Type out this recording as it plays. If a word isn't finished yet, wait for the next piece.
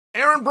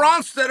Aaron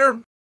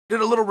Bronstetter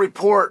did a little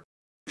report.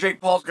 Jake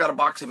Paul's got a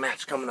boxing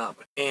match coming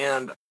up.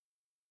 And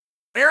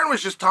Aaron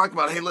was just talking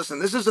about, hey, listen,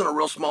 this isn't a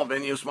real small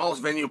venue.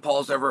 Smallest venue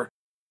Paul's ever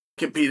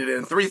competed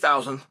in.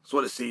 3,000 is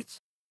what it seats.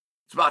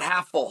 It's about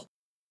half full.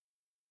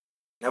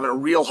 Having a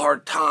real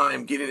hard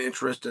time getting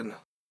interest in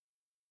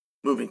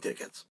moving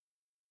tickets.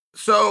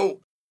 So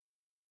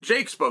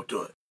Jake spoke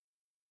to it.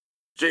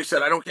 Jake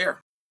said, I don't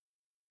care.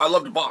 I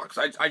love to box.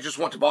 I just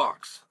want to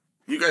box.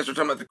 You guys are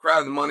talking about the crowd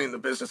and the money and the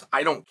business.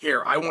 I don't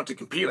care. I want to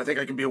compete. I think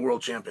I can be a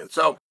world champion.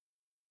 So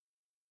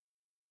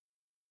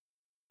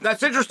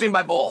that's interesting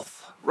by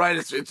both, right?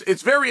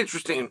 It's very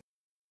interesting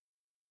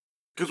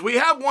because we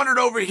have wondered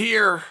over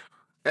here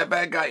at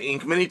Bad Guy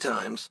Inc. many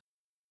times,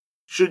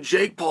 should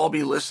Jake Paul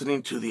be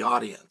listening to the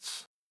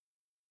audience?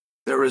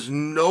 There is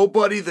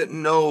nobody that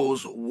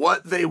knows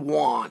what they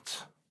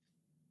want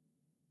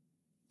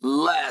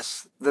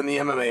less than the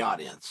MMA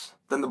audience,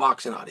 than the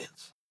boxing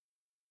audience.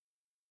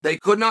 They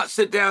could not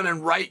sit down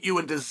and write you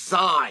a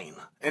design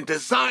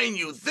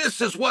you, this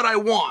is what I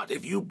want.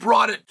 If you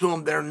brought it to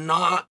them, they're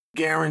not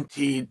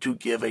guaranteed to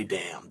give a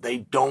damn. They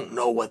don't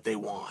know what they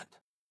want.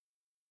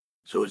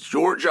 So it's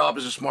your job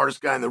as the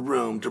smartest guy in the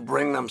room to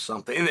bring them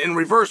something. In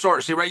reverse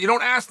order, see, right? You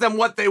don't ask them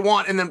what they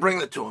want and then bring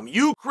it to them.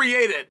 You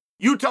create it.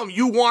 You tell them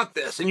you want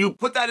this, and you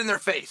put that in their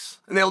face,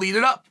 and they'll eat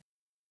it up.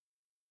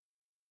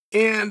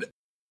 And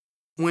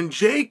when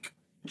Jake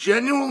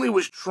genuinely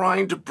was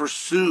trying to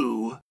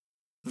pursue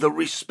the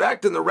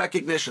respect and the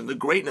recognition, the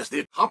greatness, the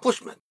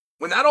accomplishment,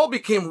 when that all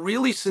became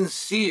really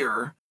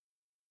sincere,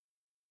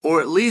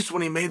 or at least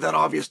when he made that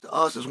obvious to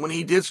us, is when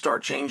he did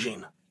start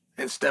changing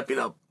and stepping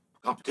up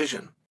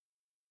competition.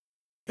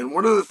 And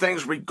one of the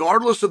things,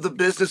 regardless of the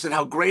business and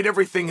how great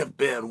everything have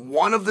been,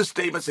 one of the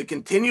statements that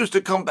continues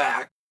to come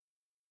back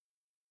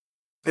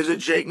is that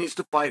Jake needs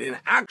to fight an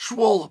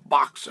actual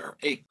boxer,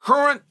 a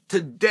current,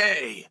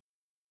 today,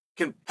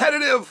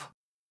 competitive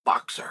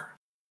boxer.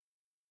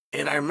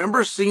 And I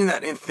remember seeing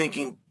that and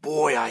thinking,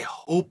 boy, I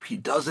hope he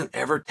doesn't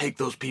ever take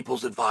those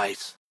people's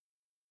advice.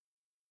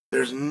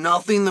 There's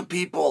nothing the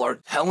people are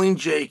telling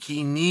Jake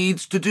he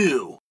needs to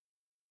do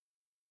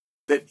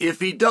that if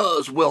he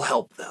does will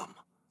help them.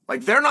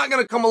 Like, they're not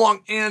going to come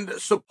along and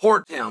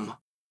support him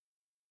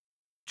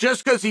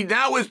just because he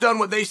now has done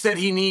what they said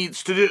he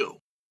needs to do.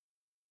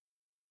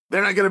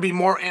 They're not going to be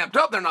more amped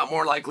up. They're not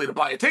more likely to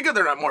buy a ticket.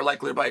 They're not more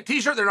likely to buy a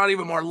t-shirt. They're not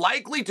even more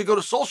likely to go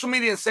to social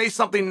media and say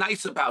something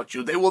nice about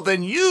you. They will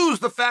then use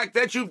the fact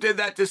that you did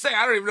that to say,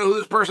 I don't even know who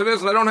this person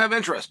is and I don't have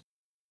interest.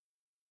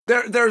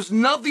 There's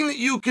nothing that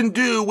you can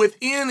do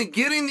within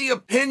getting the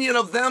opinion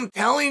of them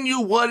telling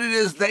you what it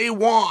is they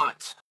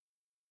want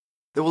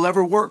that will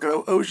ever work.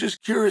 And I was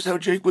just curious how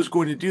Jake was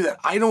going to do that.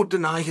 I don't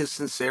deny his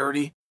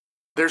sincerity.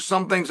 There's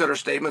some things that are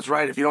statements,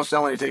 right? If you don't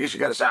sell any tickets, you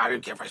got to say, I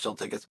don't care if I sell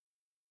tickets.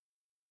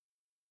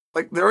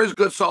 Like, there is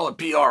good, solid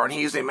PR, and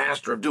he's a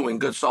master of doing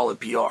good,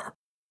 solid PR.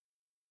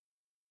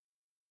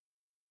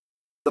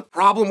 The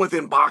problem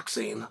within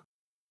boxing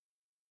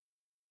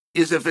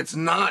is if it's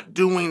not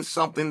doing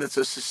something that's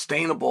a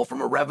sustainable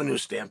from a revenue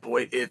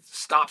standpoint, it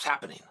stops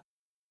happening.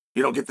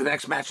 You don't get the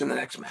next match and the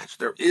next match.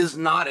 There is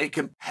not a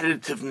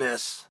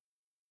competitiveness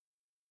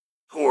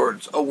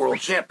towards a world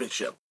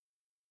championship.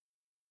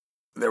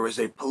 There is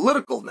a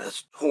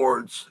politicalness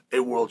towards a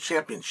world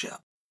championship.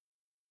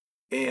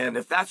 And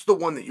if that's the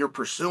one that you're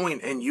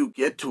pursuing and you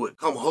get to it,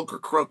 come hook or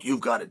crook,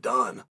 you've got it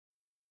done.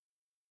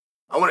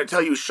 I want to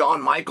tell you,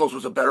 Shawn Michaels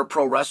was a better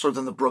pro wrestler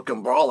than the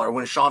Brooklyn Brawler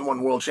when Shawn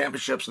won world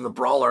championships and the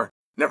Brawler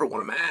never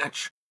won a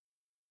match.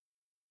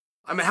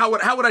 I mean, how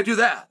would I do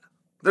that?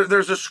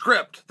 There's a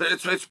script.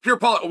 It's pure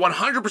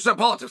 100%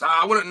 politics.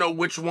 I wouldn't know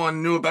which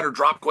one knew a better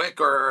drop quick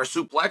or a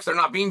suplex. They're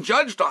not being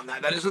judged on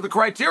that. That isn't the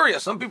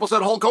criteria. Some people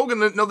said Hulk Hogan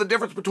didn't know the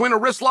difference between a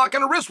wrist lock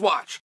and a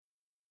wristwatch.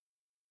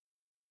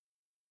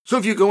 So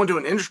if you go into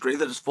an industry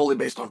that is fully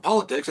based on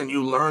politics and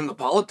you learn the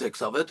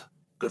politics of it,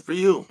 good for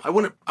you. I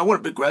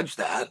wouldn't begrudge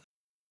that.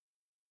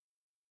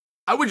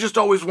 I would just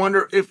always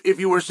wonder if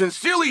you were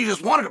sincerely, you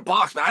just wanted to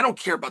box, man. I don't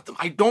care about them.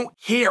 I don't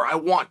care. I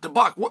want to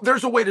box. Well,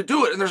 there's a way to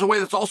do it, and there's a way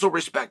that's also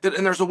respected,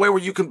 and there's a way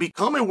where you can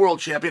become a world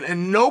champion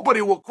and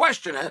nobody will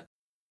question it.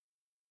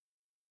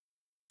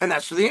 And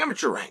that's for the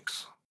amateur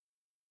ranks.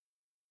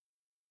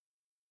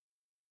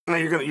 Now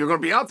you're gonna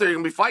be out there, you're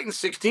gonna be fighting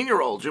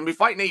 16-year-olds, you're gonna be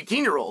fighting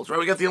 18-year-olds, right?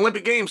 We got the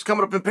Olympic Games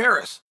coming up in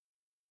Paris.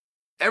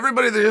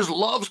 Everybody that just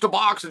loves to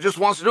box and just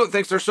wants to do it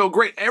thinks they're so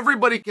great.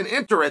 Everybody can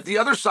enter it. The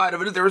other side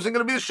of it, there isn't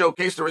going to be the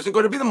showcase, there isn't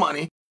going to be the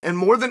money, and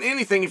more than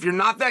anything, if you're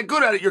not that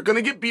good at it, you're going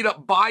to get beat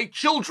up by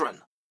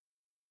children.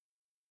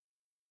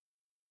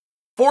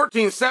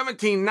 14,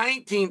 17,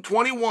 19,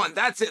 21,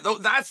 that's it.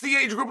 That's the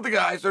age group of the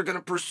guys that are going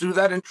to pursue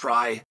that and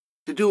try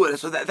to do it. And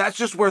so that's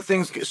just where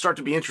things start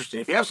to be interesting.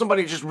 If you have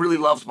somebody who just really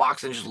loves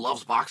boxing, just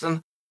loves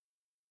boxing,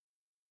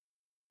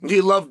 do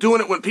you love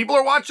doing it when people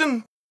are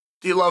watching?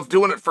 Do you love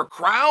doing it for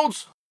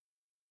crowds?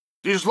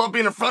 Do you just love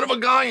being in front of a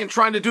guy and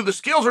trying to do the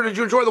skills, or did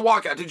you enjoy the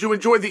walkout? Did you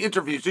enjoy the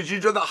interviews? Did you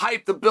enjoy the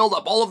hype, the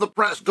build-up, all of the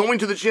press, going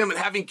to the gym and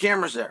having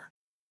cameras there?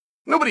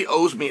 Nobody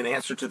owes me an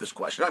answer to this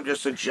question. I'm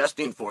just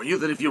suggesting for you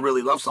that if you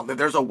really love something,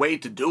 there's a way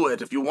to do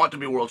it if you want to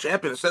be world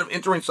champion instead of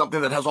entering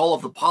something that has all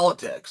of the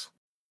politics.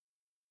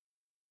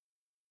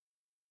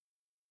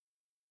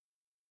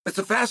 It's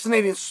a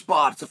fascinating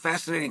spot. It's a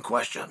fascinating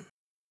question.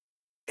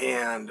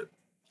 And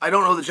I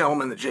don't know the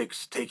gentleman that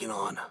Jake's taking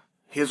on.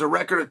 He has a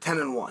record of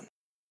 10-1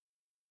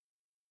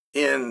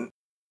 in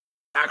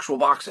actual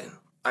boxing.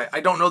 I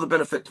don't know the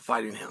benefit to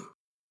fighting him.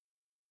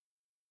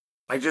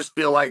 I just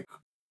feel like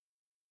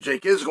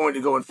Jake is going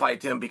to go and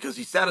fight him because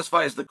he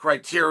satisfies the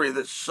criteria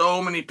that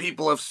so many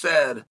people have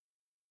said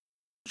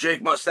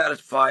Jake must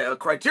satisfy a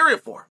criteria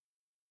for.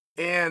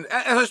 And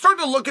as I start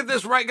to look at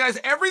this, right, guys,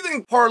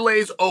 everything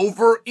parlays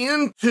over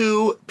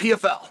into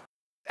PFL.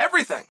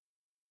 Everything.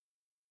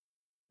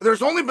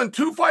 There's only been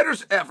 2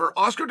 fighters ever,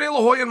 Oscar De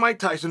La Hoya and Mike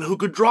Tyson, who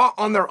could draw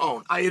on their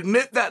own. I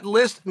admit that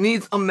list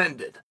needs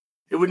amended.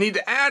 It would need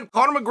to add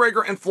Conor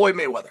McGregor and Floyd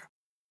Mayweather.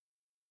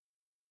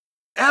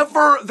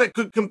 Ever that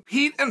could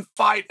compete and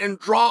fight and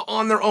draw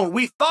on their own.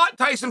 We thought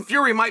Tyson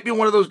Fury might be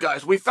one of those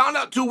guys. We found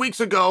out 2 weeks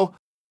ago,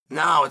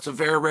 no, it's a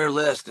very rare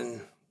list,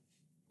 and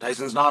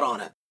Tyson's not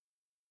on it.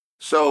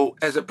 So,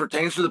 as it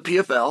pertains to the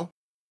PFL,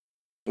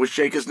 which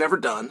Jake has never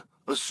done,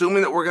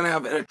 assuming that we're going to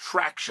have an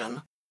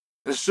attraction,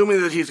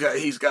 assuming that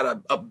he's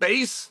got a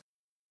base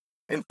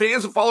and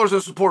fans and followers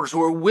and supporters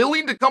who are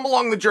willing to come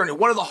along the journey,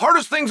 one of the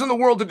hardest things in the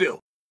world to do.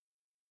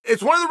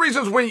 It's one of the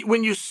reasons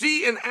when you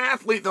see an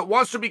athlete that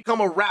wants to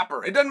become a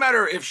rapper, it doesn't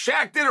matter if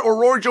Shaq did it or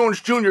Roy Jones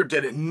Jr.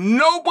 did it.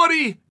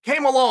 Nobody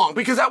came along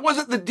because that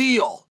wasn't the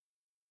deal.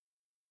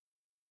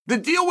 The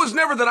deal was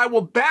never that I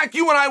will back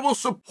you and I will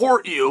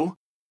support you,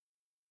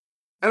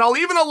 and I'll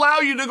even allow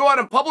you to go out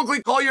and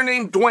publicly call your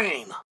name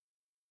Dwayne.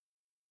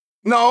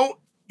 No,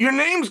 your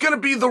name's going to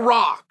be The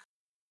Rock.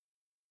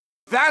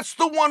 That's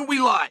the one we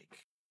like.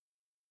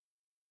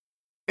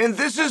 And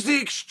this is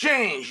the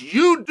exchange.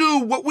 You do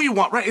what we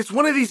want, right? It's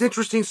one of these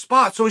interesting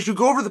spots. So as you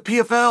go over the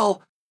PFL,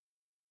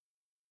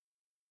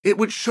 it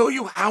would show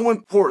you how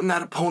important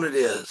that opponent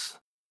is.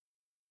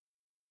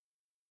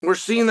 We're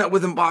seeing that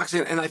within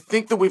boxing, and I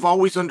think that we've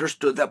always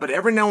understood that, but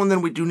every now and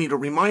then we do need a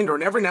reminder,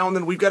 and every now and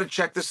then we've got to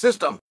check the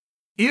system.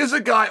 He is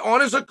a guy on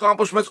his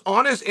accomplishments,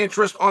 on his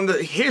interest, on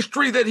the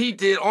history that he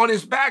did, on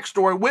his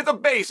backstory, with a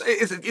base.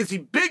 Is he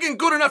big and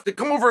good enough to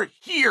come over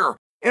here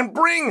and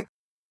bring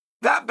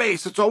that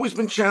base? It's always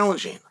been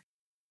challenging.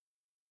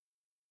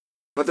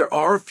 But there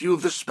are a few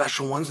of the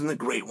special ones and the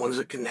great ones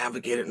that can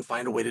navigate it and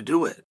find a way to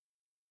do it.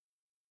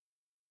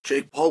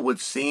 Jake Paul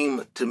would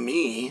seem to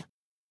me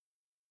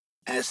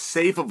as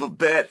safe of a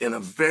bet in a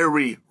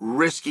very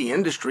risky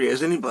industry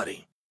as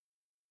anybody.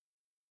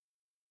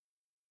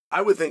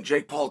 I would think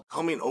Jake Paul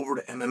coming over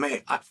to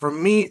MMA, for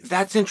me,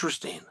 that's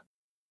interesting.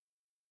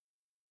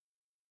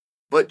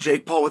 But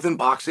Jake Paul within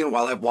boxing,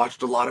 while I've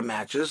watched a lot of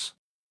matches,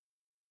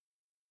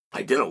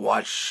 I didn't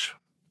watch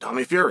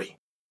Tommy Fury.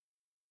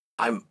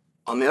 I'm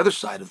on the other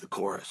side of the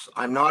chorus.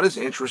 I'm not as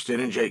interested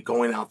in Jake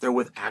going out there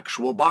with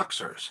actual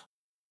boxers.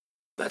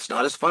 That's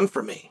not as fun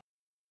for me.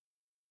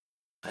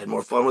 I had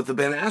more fun with the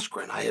Ben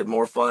Askren. I had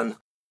more fun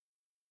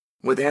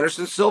with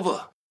Anderson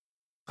Silva.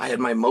 I had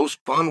my most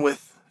fun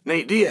with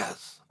Nate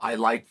Diaz. I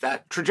liked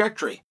that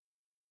trajectory.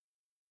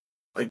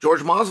 Like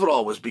George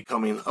Masvidal was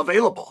becoming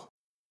available.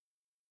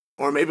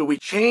 Or maybe we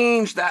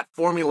changed that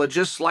formula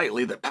just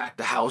slightly that packed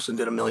a house and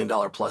did $1 million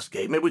plus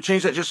gate. Maybe we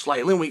change that just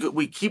slightly and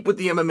we keep with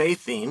the MMA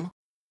theme,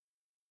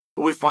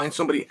 but we find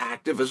somebody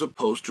active as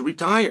opposed to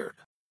retired.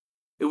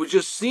 It would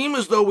just seem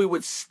as though we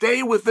would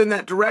stay within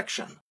that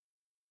direction.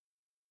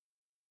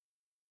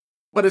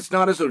 But it's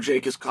not as though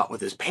Jake is caught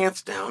with his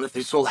pants down. If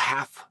they sold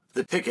half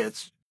the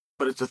tickets,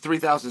 but it's a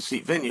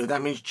 3,000-seat venue,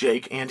 that means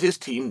Jake and his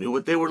team knew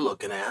what they were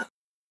looking at.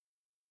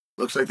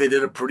 Looks like they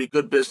did a pretty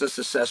good business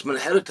assessment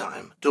ahead of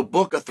time to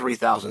book a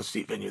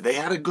 3,000-seat venue. They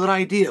had a good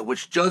idea,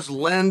 which does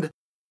lend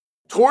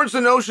towards the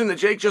notion that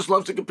Jake just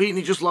loves to compete and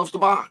he just loves to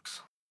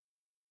box.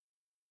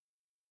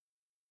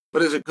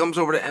 But as it comes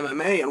over to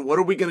MMA and what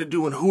are we going to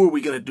do and who are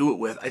we going to do it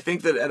with, I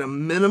think that at a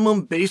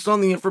minimum, based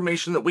on the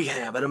information that we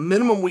have, at a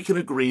minimum we can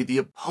agree the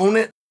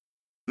opponent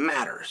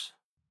matters.